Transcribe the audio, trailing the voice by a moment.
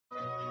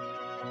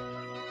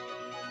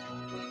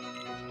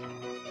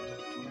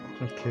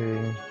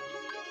Okay,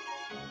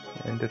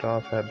 ended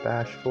off at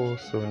bashful,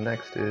 so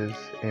next is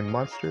a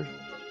monster.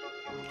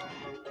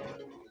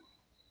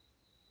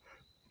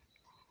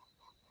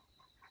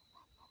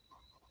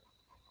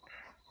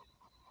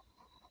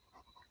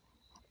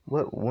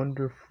 What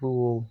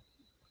wonderful,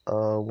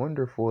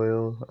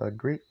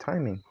 great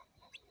timing.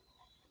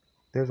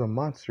 There's a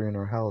monster in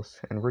our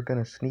house, and we're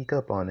gonna sneak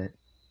up on it.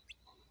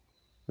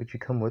 Would you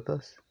come with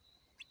us?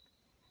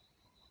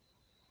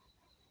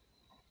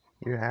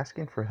 You're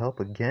asking for help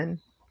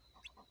again?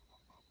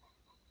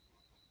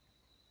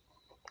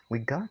 We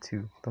got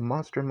to. The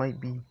monster might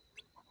be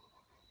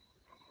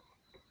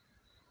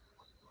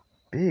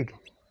big.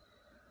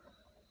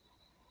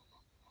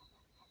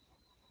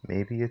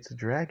 Maybe it's a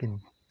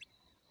dragon.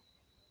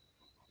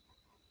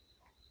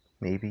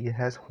 Maybe it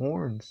has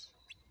horns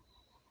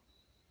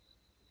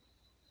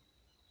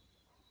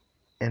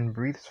and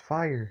breathes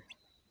fire.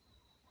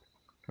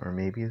 Or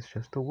maybe it's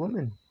just a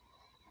woman.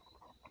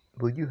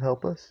 Will you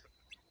help us?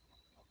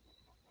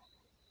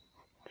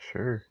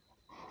 Sure.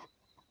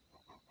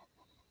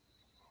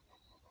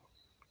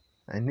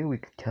 I knew we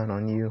could count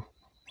on you.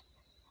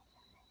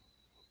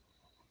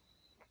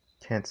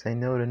 Can't say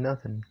no to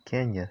nothing,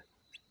 can ya?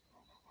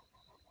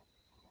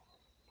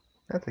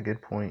 That's a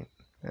good point.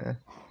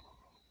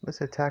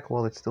 Let's attack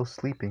while it's still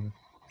sleeping.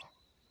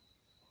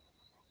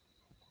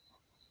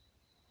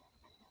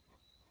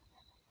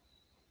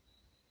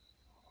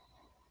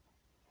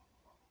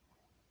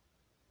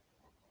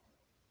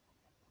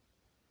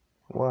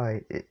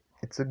 Why,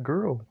 it's a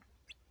girl.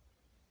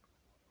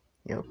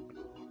 Yep.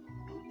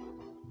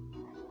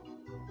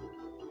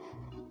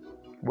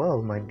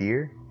 Well, my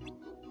dear,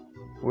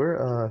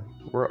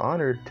 we're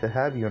honored to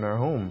have you in our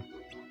home.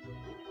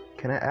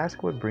 Can I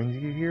ask what brings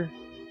you here?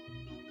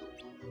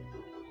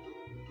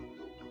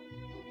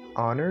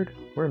 Honored?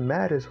 We're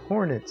mad as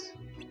hornets.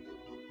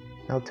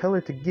 Now tell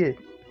her to get.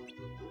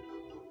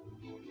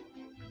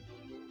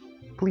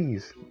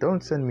 Please,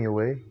 don't send me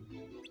away.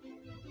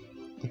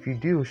 If you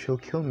do, she'll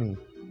kill me.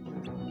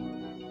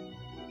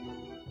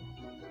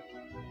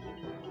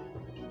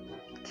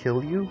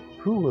 Kill you?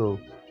 Who will?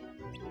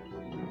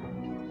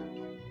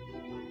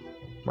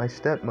 My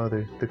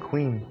stepmother, the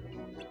queen.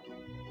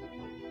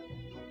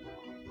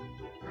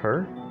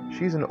 Her?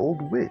 She's an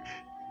old witch.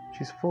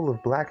 She's full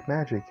of black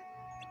magic.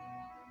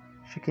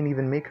 She can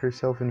even make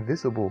herself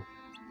invisible.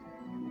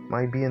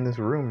 Might be in this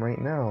room right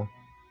now.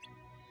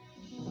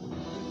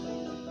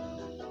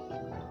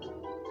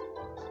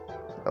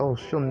 Oh,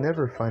 she'll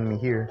never find me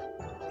here.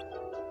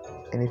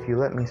 And if you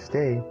let me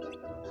stay,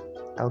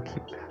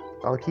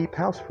 I'll keep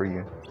house for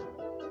you.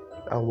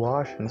 I'll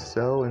wash and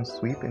sew and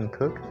sweep and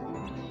cook.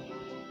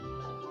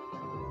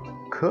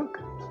 Cook?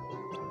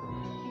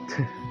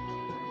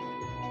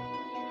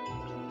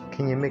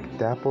 Can you make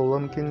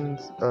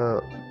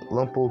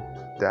lumple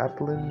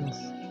dapplings,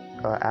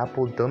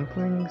 apple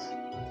dumplings?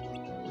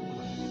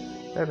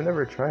 I've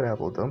never tried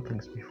apple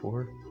dumplings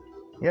before.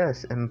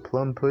 Yes, and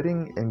plum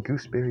pudding and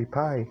gooseberry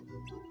pie.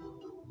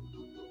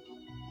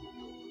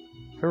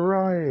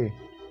 Hooray!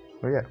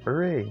 Oh yeah,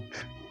 hooray!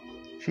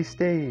 She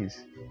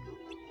stays.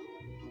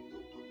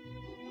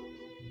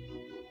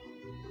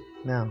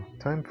 Now,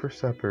 time for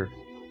supper.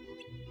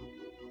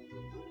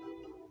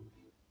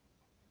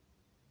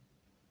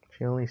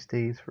 She only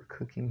stays for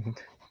cooking.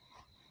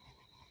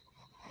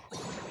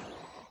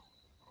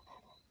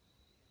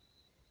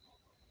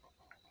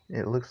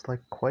 It looks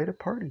like quite a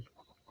party.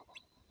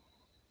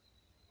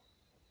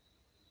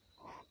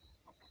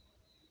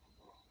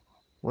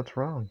 What's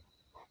wrong?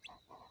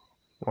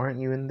 Why aren't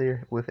you in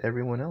there with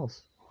everyone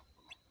else?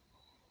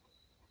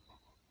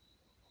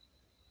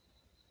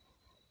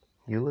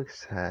 You look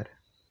sad.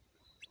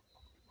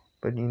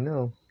 But you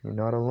know, you're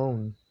not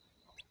alone.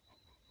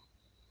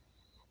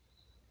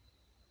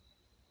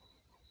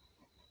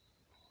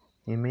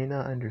 You may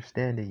not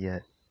understand it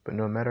yet, but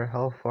no matter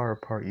how far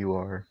apart you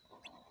are,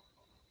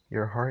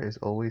 your heart is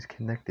always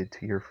connected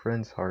to your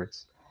friends'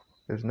 hearts.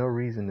 There's no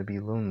reason to be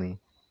lonely.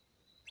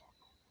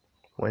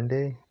 One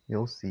day,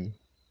 you'll see.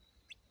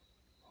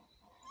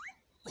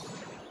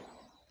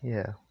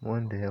 Yeah,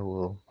 one day I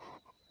will.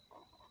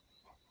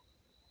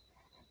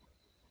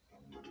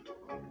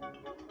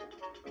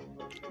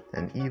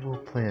 An evil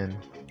plan.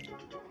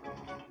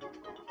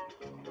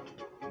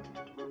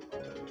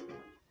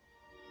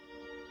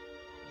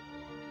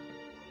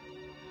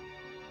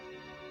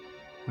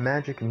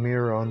 Magic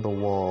mirror on the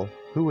wall.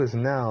 Who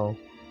now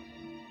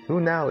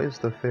is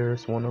the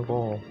fairest one of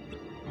all?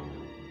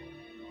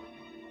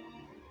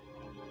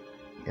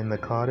 In the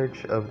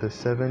cottage of the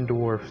 7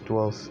 dwarfs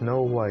dwells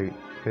Snow White,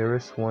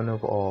 fairest one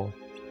of all.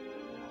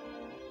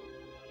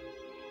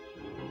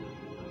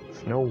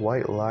 Snow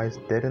White lies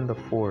dead in the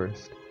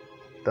forest.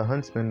 The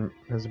huntsman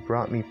has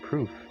brought me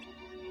proof.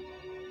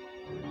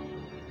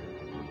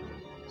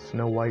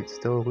 Snow White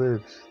still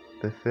lives,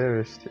 the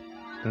fairest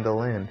in the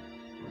land.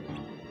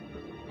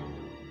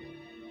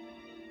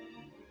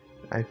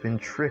 I've been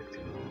tricked.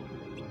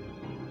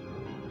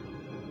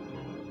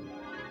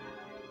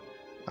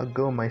 I'll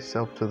go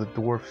myself to the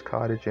dwarf's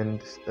cottage in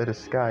a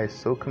disguise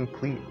so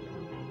complete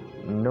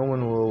no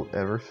one will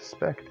ever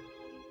suspect.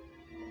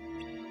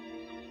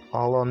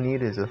 All I'll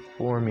need is a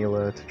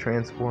formula to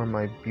transform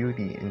my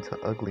beauty into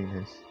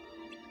ugliness.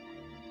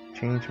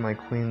 Change my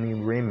queenly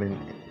raiment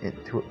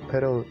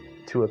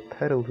into a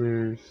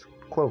peddler's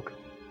cloak.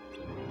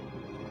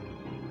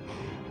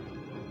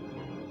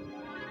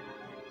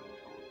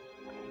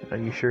 Are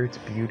you sure it's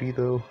beauty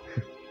though?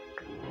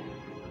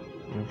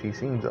 And she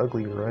seems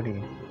ugly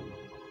already.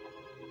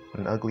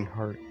 An ugly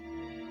heart.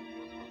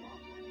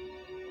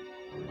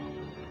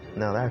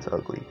 Now that's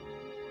ugly.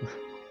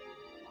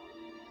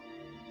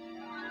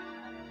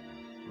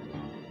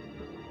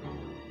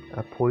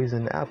 A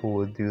poisoned apple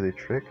would do the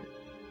trick.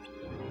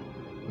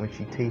 When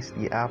she tastes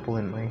the apple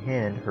in my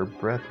hand, her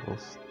breath will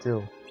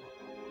still.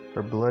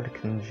 Her blood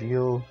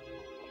congeal,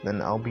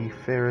 then I'll be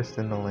fairest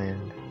in the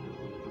land.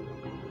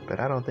 But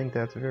I don't think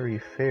that's very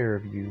fair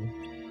of you.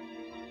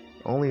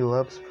 Only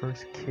love's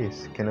first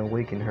kiss can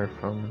awaken her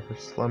from her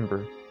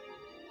slumber.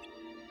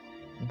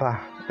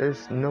 Bah,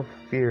 there's no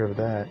fear of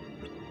that.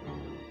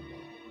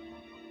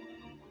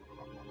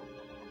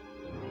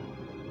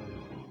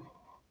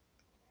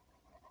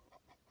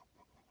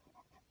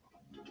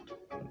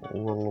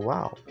 Well,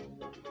 wow.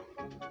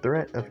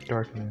 Threat of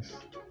darkness.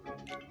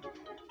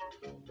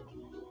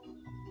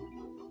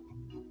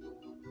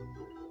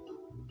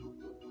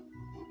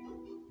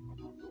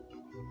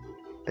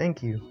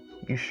 Thank you.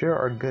 You sure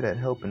are good at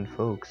helping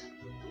folks.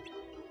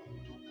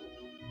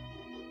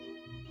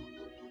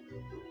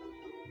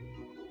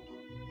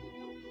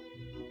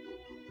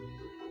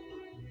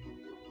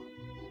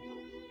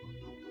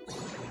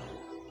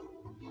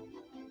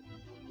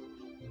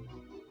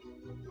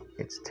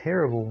 It's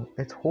terrible.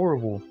 It's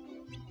horrible.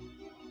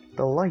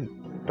 The light.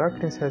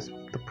 Darkness has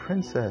the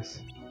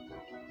princess.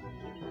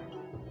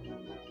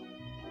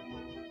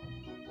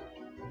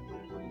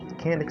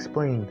 Can't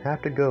explain.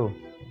 Have to go.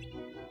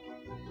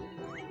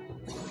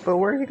 But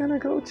where are you gonna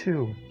go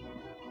to?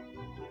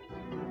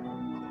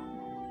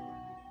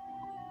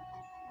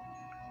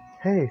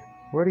 Hey,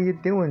 what are you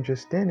doing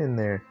just standing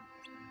there?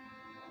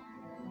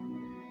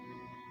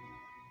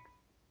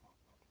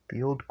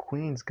 The old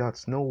queen's got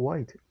Snow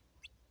White.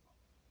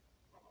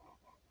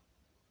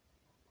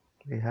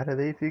 Wait, how do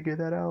they figure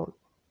that out?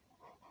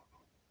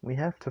 We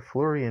have to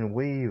flurry and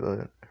wave,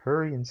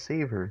 hurry and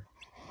save her.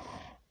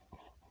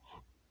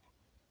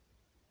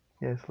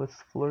 Yes, let's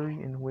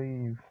flurry and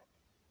wave.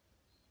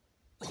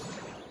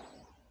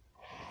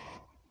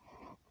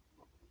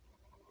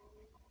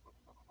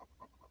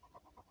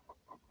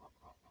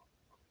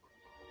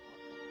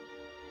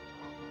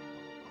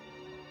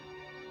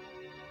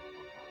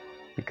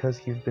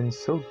 Because you've been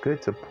so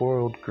good to poor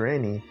old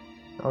Granny,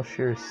 I'll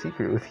share a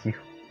secret with you.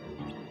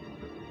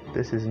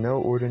 This is no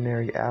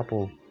ordinary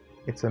apple.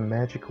 It's a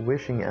magic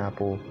wishing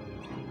apple.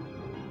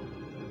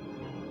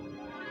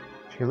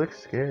 She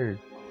looks scared.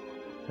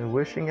 A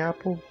wishing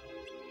apple?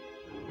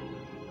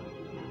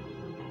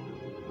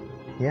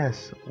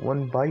 Yes,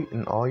 one bite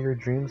and all your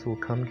dreams will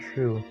come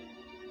true.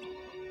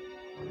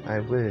 I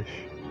wish.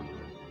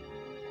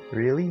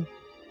 Really?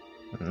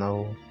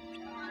 No.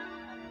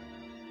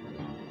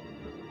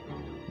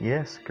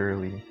 Yes,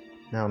 girlie.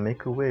 Now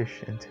make a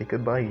wish and take a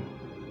bite.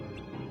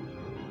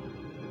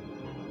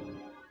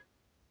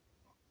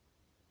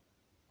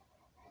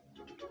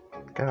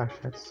 Gosh,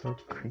 that's so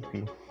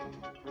creepy.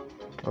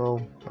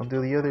 Well, I'll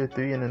do the other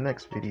 3 in the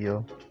next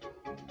video.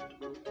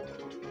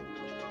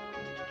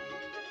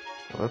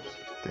 Whoops,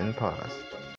 didn't pause.